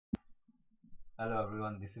Hello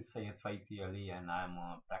everyone, this is Syed Faisi Ali and I am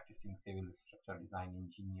a practicing civil structure design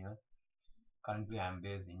engineer. Currently I am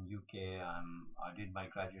based in UK. I did my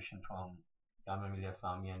graduation from Jamia Millia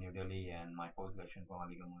Islamia New Delhi and my post-graduation from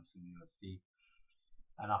Aligarh Muslim University.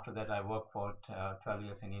 And after that I worked for 12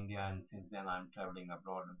 years in India, and since then I'm traveling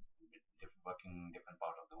abroad, working in different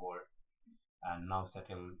part of the world, and now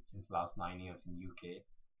settled since last 9 years in UK,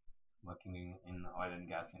 working in oil and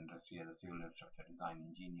gas industry as a civil structure design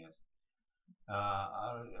engineer.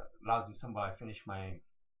 Last December, I finished my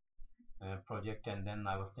project, and then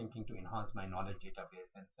I was thinking to enhance my knowledge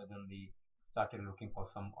database, and suddenly started looking for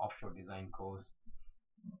some offshore design course,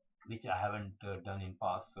 which I haven't done in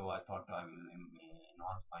past. So I thought I will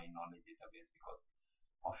enhance my knowledge database, because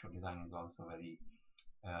offshore design is also very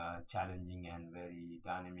challenging and very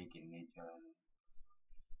dynamic in nature, and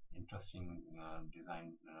interesting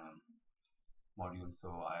design module.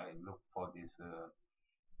 So I looked for this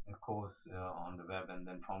a course on the web, and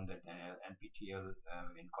then found that NPTEL,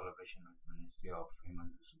 in collaboration with Ministry of Human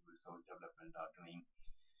Resource Development, are doing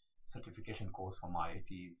certification course for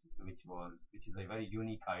IITs, which is a very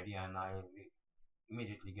unique idea, and I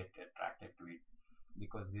immediately get attracted to it,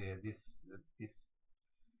 because this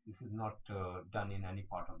is not done in any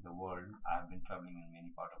part of the world. I have been traveling in many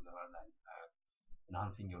part of the world, and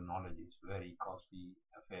enhancing your knowledge is very costly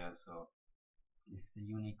affair. So it's the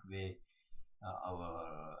unique way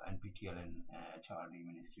our NPTEL and HRD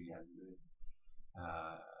ministry has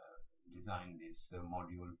uh, designed this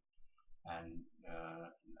module, and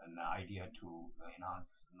an idea to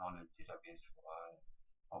enhance knowledge database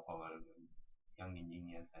of our young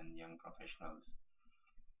engineers and young professionals.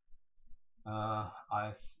 Uh,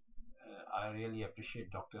 I, I really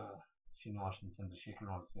appreciate Dr. Srinivasan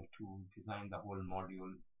Chandrasekhar also to design the whole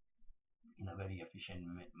module in a very efficient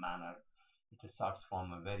manner. It starts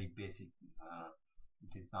from a very basic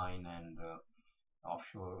design and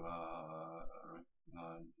offshore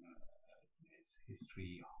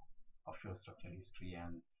history, offshore structure history,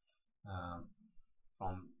 and um,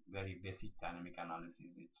 from very basic dynamic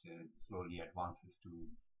analysis, it slowly advances to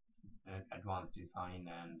advanced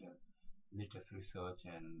design and latest research,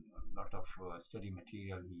 and a lot of study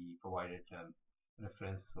material he provided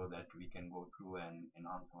reference, so that we can go through and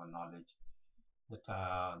enhance our knowledge. That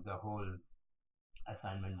the whole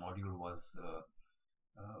assignment module was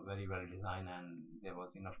very well designed, and there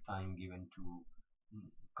was enough time given to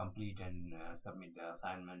complete and submit the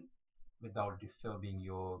assignment without disturbing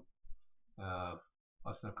your uh,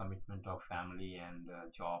 personal commitment of family and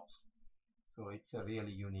jobs. So it's a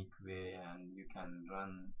really unique way, and you can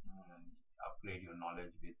run upgrade your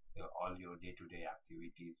knowledge with all your day-to-day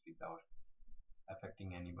activities without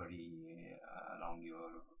affecting anybody around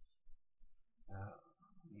uh,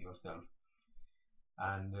 yourself.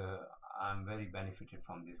 And I'm very benefited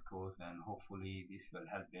from this course, and hopefully this will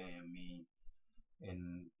help me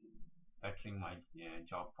in bettering my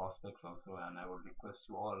job prospects also. And I would request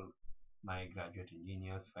to all my graduate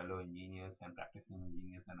engineers, fellow engineers, and practicing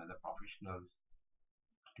engineers and other professionals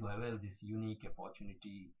to avail this unique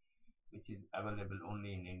opportunity, which is available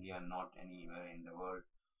only in India, not anywhere in the world,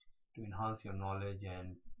 to enhance your knowledge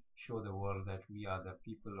and show the world that we are the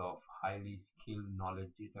people of highly skilled knowledge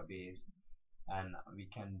database, and uh, we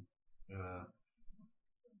can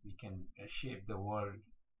shape the world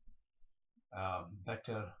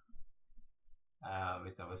better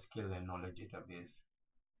with our skill and knowledge database.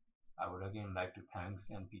 I would again like to thank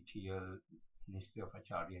NPTEL, Ministry of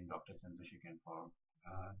HRD, and Dr. Chandrasekhar for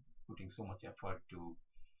putting so much effort to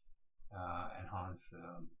enhance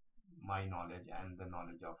my knowledge and the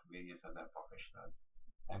knowledge of various other professionals.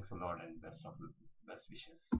 Thanks a lot, and best wishes.